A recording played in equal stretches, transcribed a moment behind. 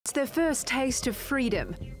It's their first taste of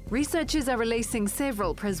freedom. Researchers are releasing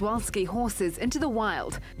several Przewalski horses into the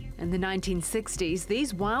wild. In the 1960s,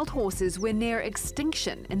 these wild horses were near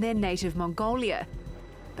extinction in their native Mongolia.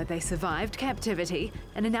 But they survived captivity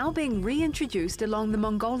and are now being reintroduced along the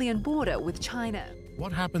Mongolian border with China.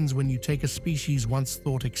 What happens when you take a species once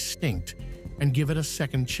thought extinct and give it a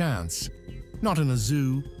second chance? Not in a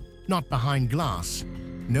zoo, not behind glass.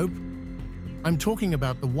 Nope. I'm talking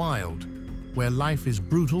about the wild, where life is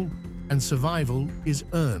brutal and survival is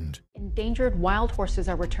earned. Endangered wild horses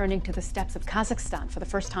are returning to the steppes of Kazakhstan for the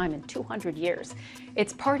first time in 200 years.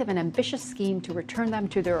 It's part of an ambitious scheme to return them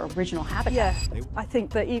to their original habitat. Yeah, I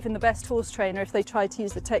think that even the best horse trainer, if they tried to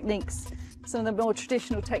use the techniques, some of the more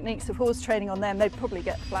traditional techniques of horse training on them, they'd probably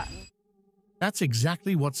get flattened. That's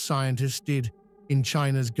exactly what scientists did in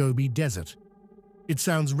China's Gobi Desert. It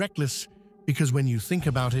sounds reckless because when you think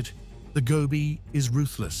about it, the Gobi is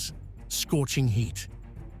ruthless. Scorching heat,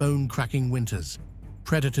 bone-cracking winters,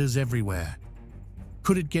 predators everywhere.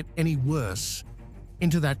 Could it get any worse?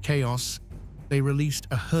 Into that chaos, they released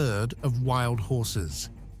a herd of wild horses.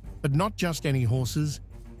 But not just any horses.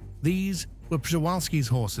 These were Przewalski's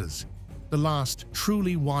horses, the last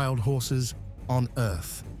truly wild horses on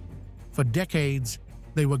Earth. For decades,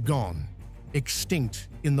 they were gone, extinct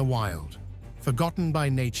in the wild, forgotten by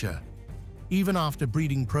nature. Even after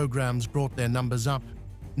breeding programs brought their numbers up,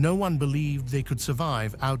 no one believed they could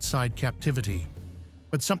survive outside captivity.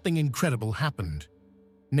 But something incredible happened.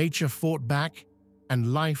 Nature fought back,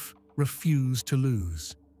 and life refused to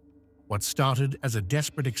lose. What started as a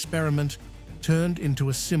desperate experiment turned into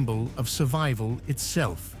a symbol of survival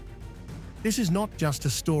itself. This is not just a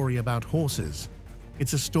story about horses.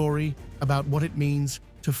 It's a story about what it means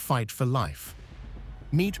to fight for life.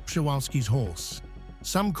 Meet Przewalski's horse.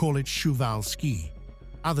 Some call it Przewalski.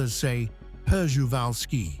 Others say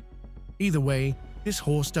Przewalski. Either way, this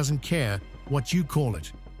horse doesn't care what you call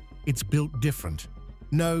it. It's built different.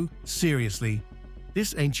 No, seriously,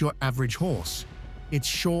 this ain't your average horse. It's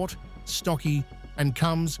short, stocky, and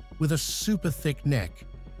comes with a super thick neck.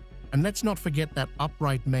 And let's not forget that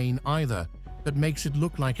upright mane either, that makes it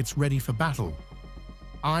look like it's ready for battle.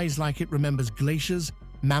 Eyes like it remembers glaciers,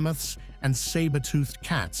 mammoths, and saber-toothed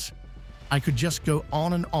cats. I could just go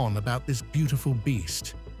on and on about this beautiful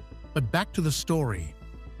beast. But back to the story.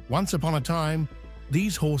 Once upon a time,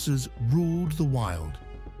 these horses ruled the wild.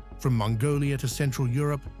 From Mongolia to Central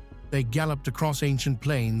Europe, they galloped across ancient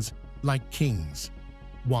plains like kings.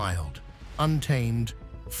 Wild, untamed,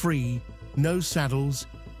 free, no saddles,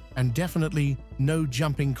 and definitely no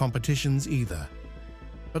jumping competitions either.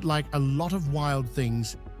 But like a lot of wild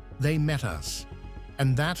things, they met us.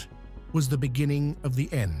 And that was the beginning of the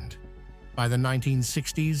end. By the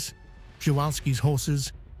 1960s, Przewalski's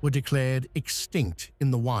horses were declared extinct in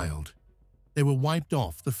the wild. They were wiped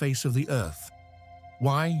off the face of the earth.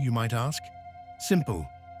 Why, you might ask? Simple.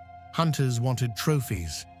 Hunters wanted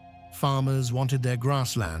trophies. Farmers wanted their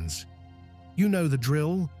grasslands. You know the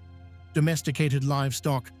drill. Domesticated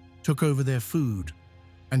livestock took over their food.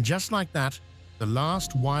 And just like that, the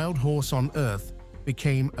last wild horse on Earth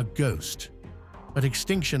became a ghost. But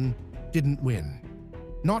extinction didn't win.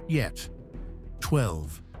 Not yet.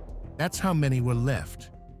 12. That's how many were left.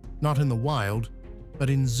 Not in the wild,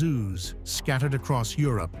 but in zoos scattered across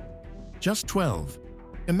Europe. Just 12.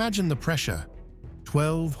 Imagine the pressure.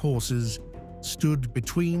 12 horses stood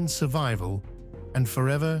between survival and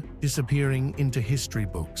forever disappearing into history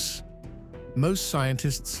books. Most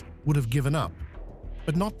scientists would have given up,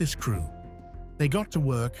 but not this crew. They got to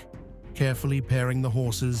work, carefully pairing the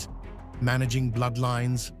horses, managing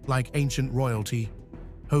bloodlines like ancient royalty,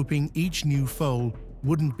 hoping each new foal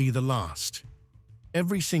wouldn't be the last.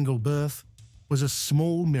 Every single birth was a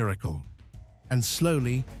small miracle, and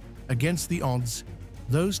slowly, against the odds,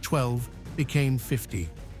 those 12 became 50.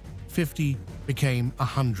 50 became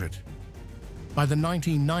 100. By the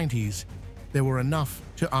 1990s, there were enough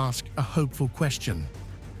to ask a hopeful question.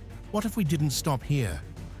 What if we didn't stop here?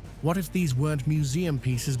 What if these weren't museum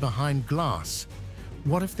pieces behind glass?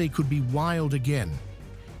 What if they could be wild again?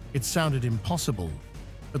 It sounded impossible,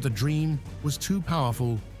 but the dream was too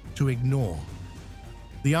powerful to ignore.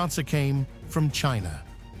 The answer came from China,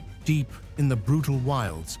 deep in the brutal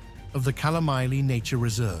wilds of the Kalamaili Nature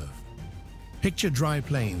Reserve. Picture dry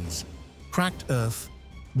plains, cracked earth,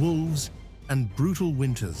 wolves, and brutal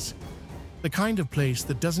winters. The kind of place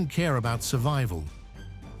that doesn't care about survival,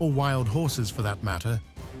 or wild horses for that matter.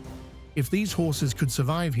 If these horses could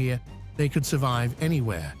survive here, they could survive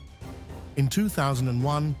anywhere. In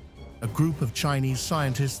 2001, a group of Chinese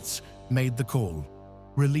scientists made the call.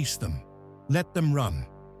 Release them. Let them run.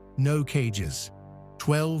 No cages.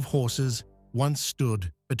 12 horses once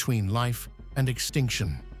stood between life and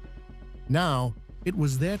extinction. Now, it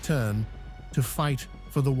was their turn to fight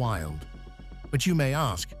for the wild. But you may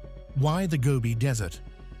ask, why the Gobi Desert?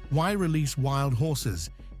 Why release wild horses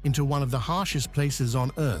into one of the harshest places on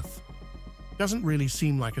Earth? Doesn't really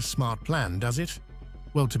seem like a smart plan, does it?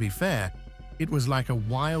 Well, to be fair, it was like a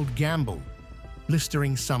wild gamble.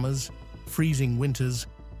 Blistering summers, freezing winters,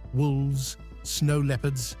 wolves, snow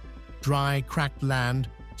leopards, dry, cracked land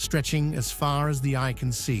stretching as far as the eye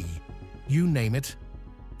can see. You name it.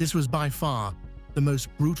 This was by far the most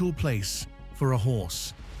brutal place for a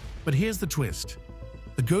horse. But here's the twist.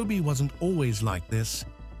 The Gobi wasn't always like this.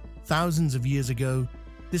 Thousands of years ago,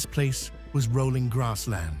 this place was rolling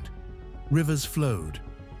grassland. Rivers flowed.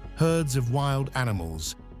 Herds of wild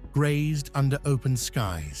animals grazed under open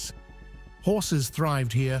skies. Horses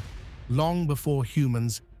thrived here long before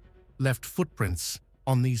humans left footprints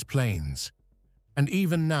on these plains. And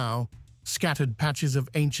even now, scattered patches of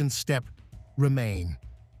ancient steppe remain,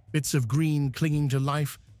 bits of green clinging to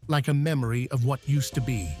life like a memory of what used to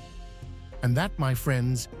be. And that, my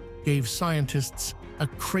friends, gave scientists a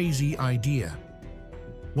crazy idea.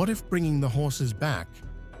 What if bringing the horses back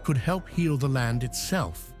could help heal the land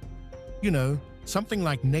itself? You know, something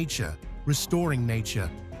like nature, restoring nature.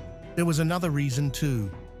 There was another reason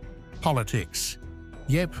too. Politics.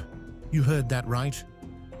 Yep, you heard that right.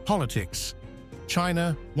 Politics.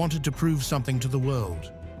 China wanted to prove something to the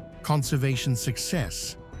world. Conservation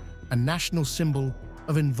success. A national symbol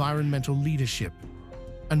of environmental leadership.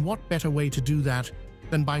 And what better way to do that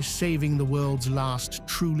than by saving the world's last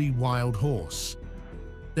truly wild horse?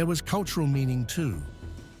 There was cultural meaning too.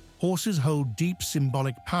 Horses hold deep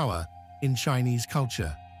symbolic power in Chinese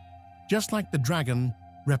culture. Just like the dragon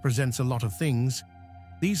represents a lot of things,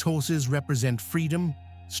 these horses represent freedom,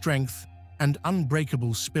 strength, and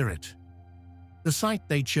unbreakable spirit. The site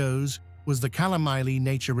they chose was the Kalamaili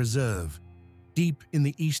Nature Reserve, deep in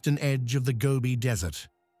the eastern edge of the Gobi Desert.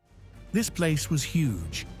 This place was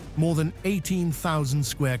huge, more than 18,000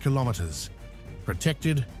 square kilometers.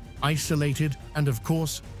 Protected, isolated, and of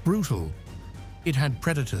course, brutal. It had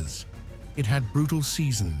predators. It had brutal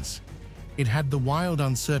seasons. It had the wild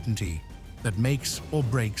uncertainty that makes or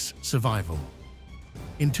breaks survival.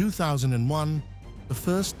 In 2001, the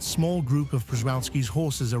first small group of Przewalski's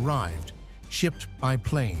horses arrived, shipped by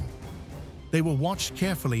plane. They were watched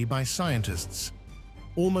carefully by scientists,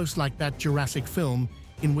 almost like that Jurassic film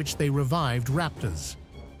in which they revived raptors.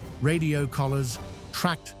 Radio collars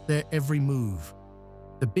tracked their every move.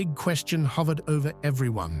 The big question hovered over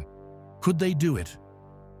everyone. Could they do it?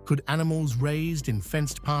 Could animals raised in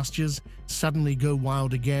fenced pastures suddenly go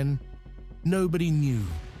wild again? Nobody knew,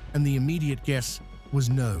 and the immediate guess was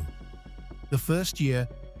no. The first year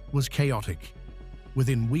was chaotic.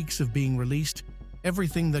 Within weeks of being released,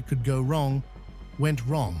 everything that could go wrong went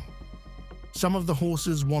wrong. Some of the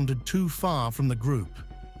horses wandered too far from the group.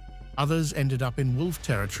 Others ended up in wolf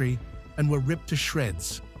territory and were ripped to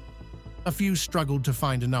shreds. A few struggled to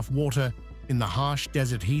find enough water in the harsh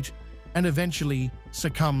desert heat and eventually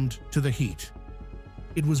succumbed to the heat.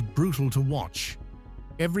 It was brutal to watch.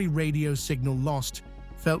 Every radio signal lost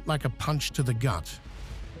felt like a punch to the gut.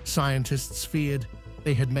 Scientists feared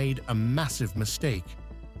they had made a massive mistake.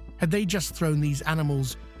 Had they just thrown these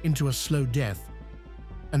animals into a slow death?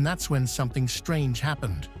 And that's when something strange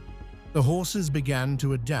happened. The horses began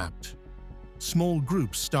to adapt. Small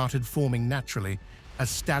groups started forming naturally as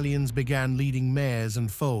stallions began leading mares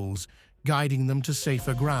and foals, guiding them to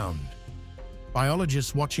safer ground.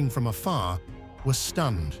 Biologists watching from afar were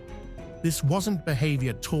stunned. This wasn't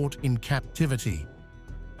behavior taught in captivity.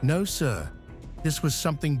 No, sir. This was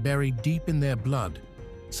something buried deep in their blood,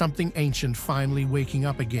 something ancient finally waking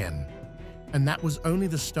up again. And that was only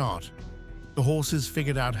the start. The horses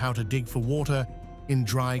figured out how to dig for water in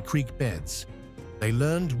dry creek beds. They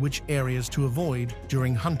learned which areas to avoid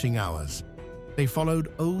during hunting hours. They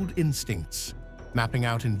followed old instincts, mapping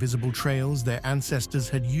out invisible trails their ancestors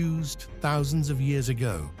had used thousands of years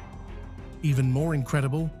ago. Even more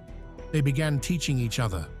incredible, they began teaching each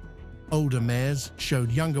other. Older mares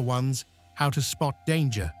showed younger ones how to spot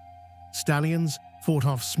danger. Stallions fought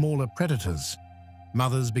off smaller predators.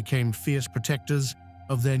 Mothers became fierce protectors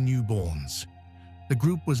of their newborns. The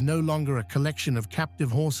group was no longer a collection of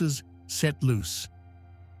captive horses set loose.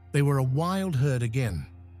 They were a wild herd again.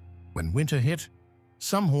 When winter hit,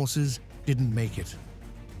 some horses didn't make it.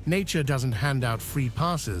 Nature doesn't hand out free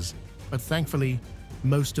passes, but thankfully,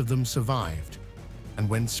 most of them survived. And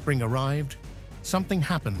when spring arrived, something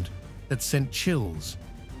happened that sent chills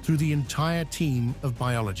through the entire team of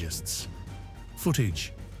biologists.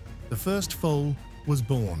 Footage. The first foal was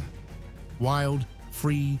born. Wild,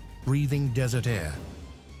 free, breathing desert air.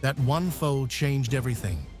 That one foal changed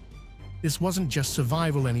everything. This wasn't just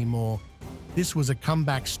survival anymore. This was a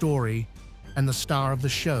comeback story, and the star of the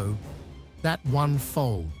show, that one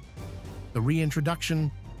foal. The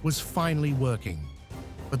reintroduction was finally working,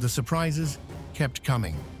 but the surprises kept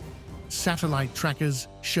coming. Satellite trackers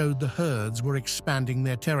showed the herds were expanding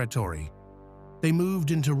their territory. They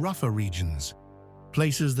moved into rougher regions,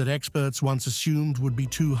 places that experts once assumed would be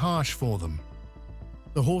too harsh for them.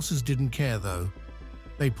 The horses didn't care, though.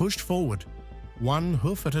 They pushed forward, one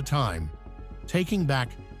hoof at a time, taking back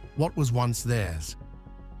what was once theirs.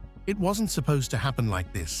 It wasn't supposed to happen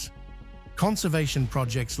like this. Conservation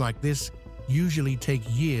projects like this usually take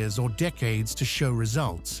years or decades to show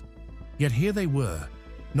results. Yet here they were,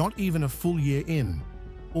 not even a full year in,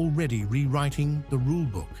 already rewriting the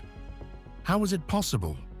rulebook. How was it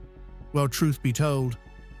possible? Well, truth be told,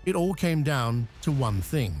 it all came down to one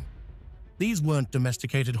thing. These weren't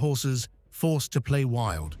domesticated horses forced to play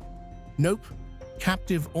wild. Nope,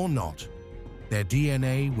 captive or not. Their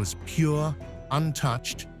DNA was pure,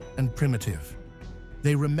 untouched, and primitive.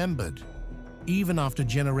 They remembered, even after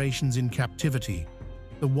generations in captivity,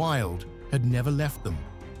 the wild had never left them.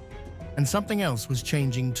 And something else was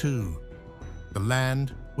changing too. The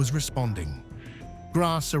land was responding.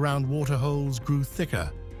 Grass around waterholes grew thicker.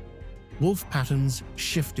 Wolf patterns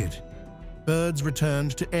shifted. Birds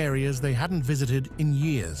returned to areas they hadn't visited in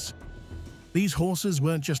years. These horses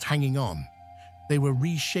weren't just hanging on. They were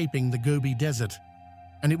reshaping the Gobi Desert,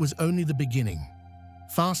 and it was only the beginning.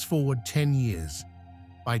 Fast forward 10 years.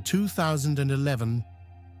 By 2011,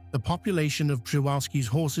 the population of Przewalski's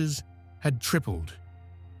horses had tripled.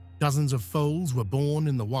 Dozens of foals were born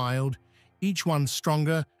in the wild, each one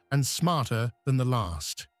stronger and smarter than the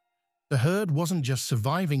last. The herd wasn't just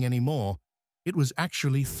surviving anymore, it was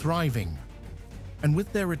actually thriving. And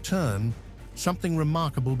with their return, something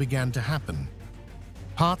remarkable began to happen.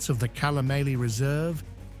 Parts of the Kalameli Reserve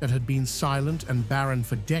that had been silent and barren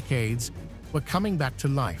for decades were coming back to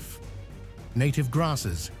life. Native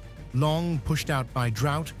grasses, long pushed out by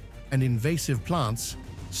drought and invasive plants,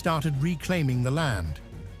 started reclaiming the land.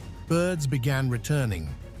 Birds began returning,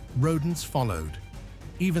 rodents followed.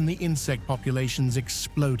 Even the insect populations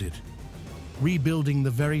exploded, rebuilding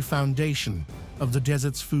the very foundation of the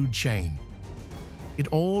desert's food chain. It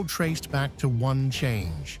all traced back to one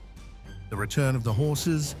change. The return of the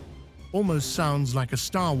horses almost sounds like a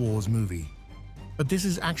Star Wars movie, but this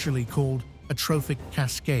is actually called a trophic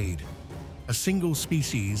cascade. A single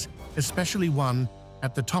species, especially one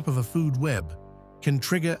at the top of a food web, can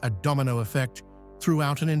trigger a domino effect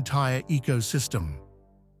throughout an entire ecosystem.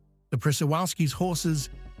 The Przewalski's horses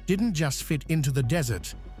didn't just fit into the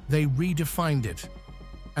desert, they redefined it.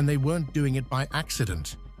 And they weren't doing it by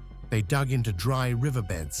accident. They dug into dry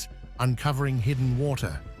riverbeds, uncovering hidden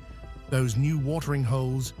water. Those new watering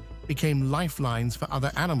holes became lifelines for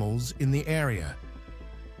other animals in the area.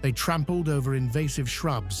 They trampled over invasive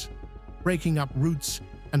shrubs, breaking up roots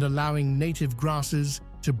and allowing native grasses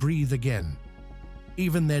to breathe again.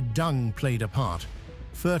 Even their dung played a part,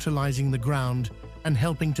 fertilizing the ground and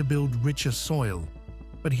helping to build richer soil.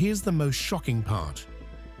 But here's the most shocking part.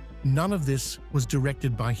 None of this was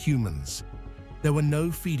directed by humans. There were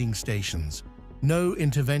no feeding stations, no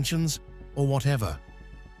interventions or whatever.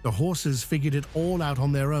 The horses figured it all out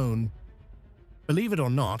on their own. Believe it or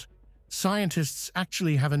not, scientists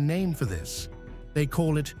actually have a name for this. They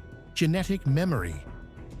call it genetic memory.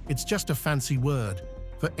 It's just a fancy word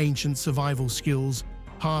for ancient survival skills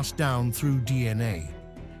passed down through DNA,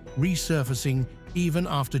 resurfacing even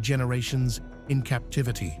after generations in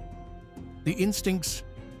captivity. The instincts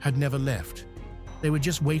had never left. They were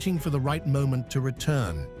just waiting for the right moment to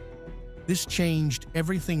return. This changed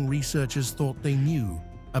everything researchers thought they knew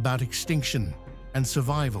about extinction and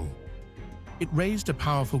survival. It raised a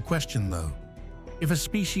powerful question, though. If a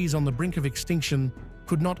species on the brink of extinction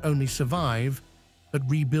could not only survive, but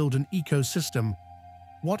rebuild an ecosystem,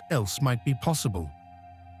 what else might be possible?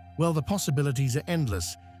 Well, the possibilities are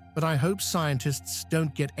endless, but I hope scientists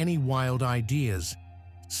don't get any wild ideas.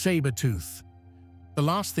 Saber-tooth. The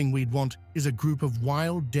last thing we'd want is a group of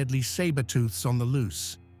wild, deadly saber-tooths on the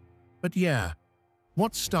loose. But yeah,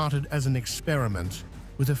 what started as an experiment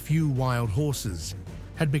with a few wild horses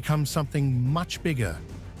had become something much bigger.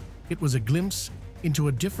 It was a glimpse into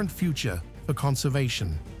a different future for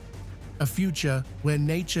conservation. A future where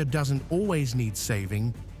nature doesn't always need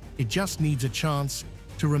saving, it just needs a chance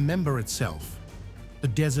to remember itself. The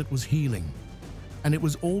desert was healing, and it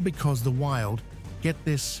was all because the wild, get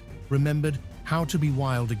this, remembered how to be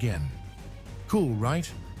wild again. Cool, right?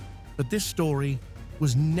 But this story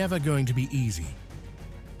was never going to be easy.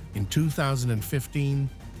 In 2015,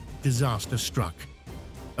 disaster struck.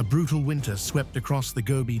 A brutal winter swept across the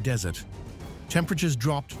Gobi Desert. Temperatures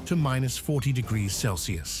dropped to -40 degrees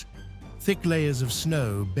Celsius. Thick layers of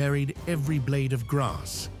snow buried every blade of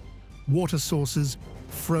grass. Water sources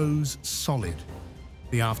froze solid.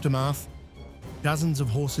 The aftermath? Dozens of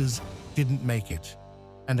horses didn't make it.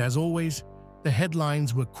 And as always, the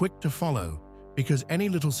headlines were quick to follow because any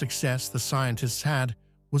little success the scientists had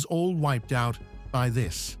was all wiped out by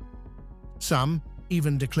this. Some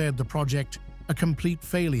even declared the project a complete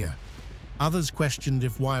failure. Others questioned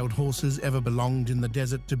if wild horses ever belonged in the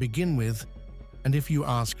desert to begin with, and if you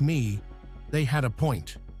ask me, they had a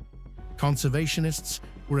point. Conservationists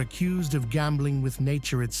were accused of gambling with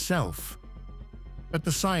nature itself. But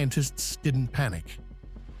the scientists didn't panic.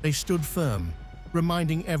 They stood firm,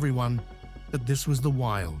 reminding everyone that this was the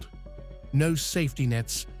wild. No safety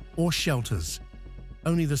nets or shelters,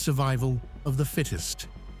 only the survival of the fittest.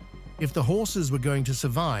 If the horses were going to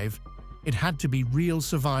survive, it had to be real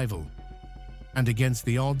survival. And against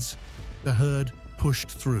the odds, the herd pushed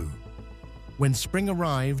through. When spring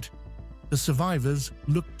arrived, the survivors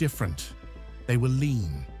looked different. They were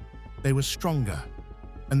lean, they were stronger,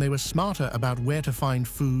 and they were smarter about where to find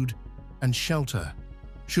food and shelter.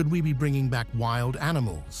 Should we be bringing back wild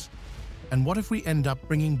animals? And what if we end up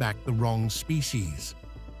bringing back the wrong species?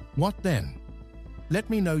 What then? Let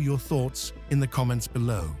me know your thoughts in the comments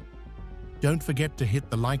below. Don't forget to hit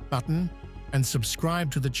the like button and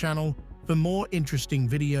subscribe to the channel for more interesting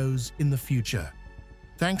videos in the future.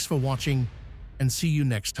 Thanks for watching, and see you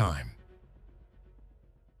next time.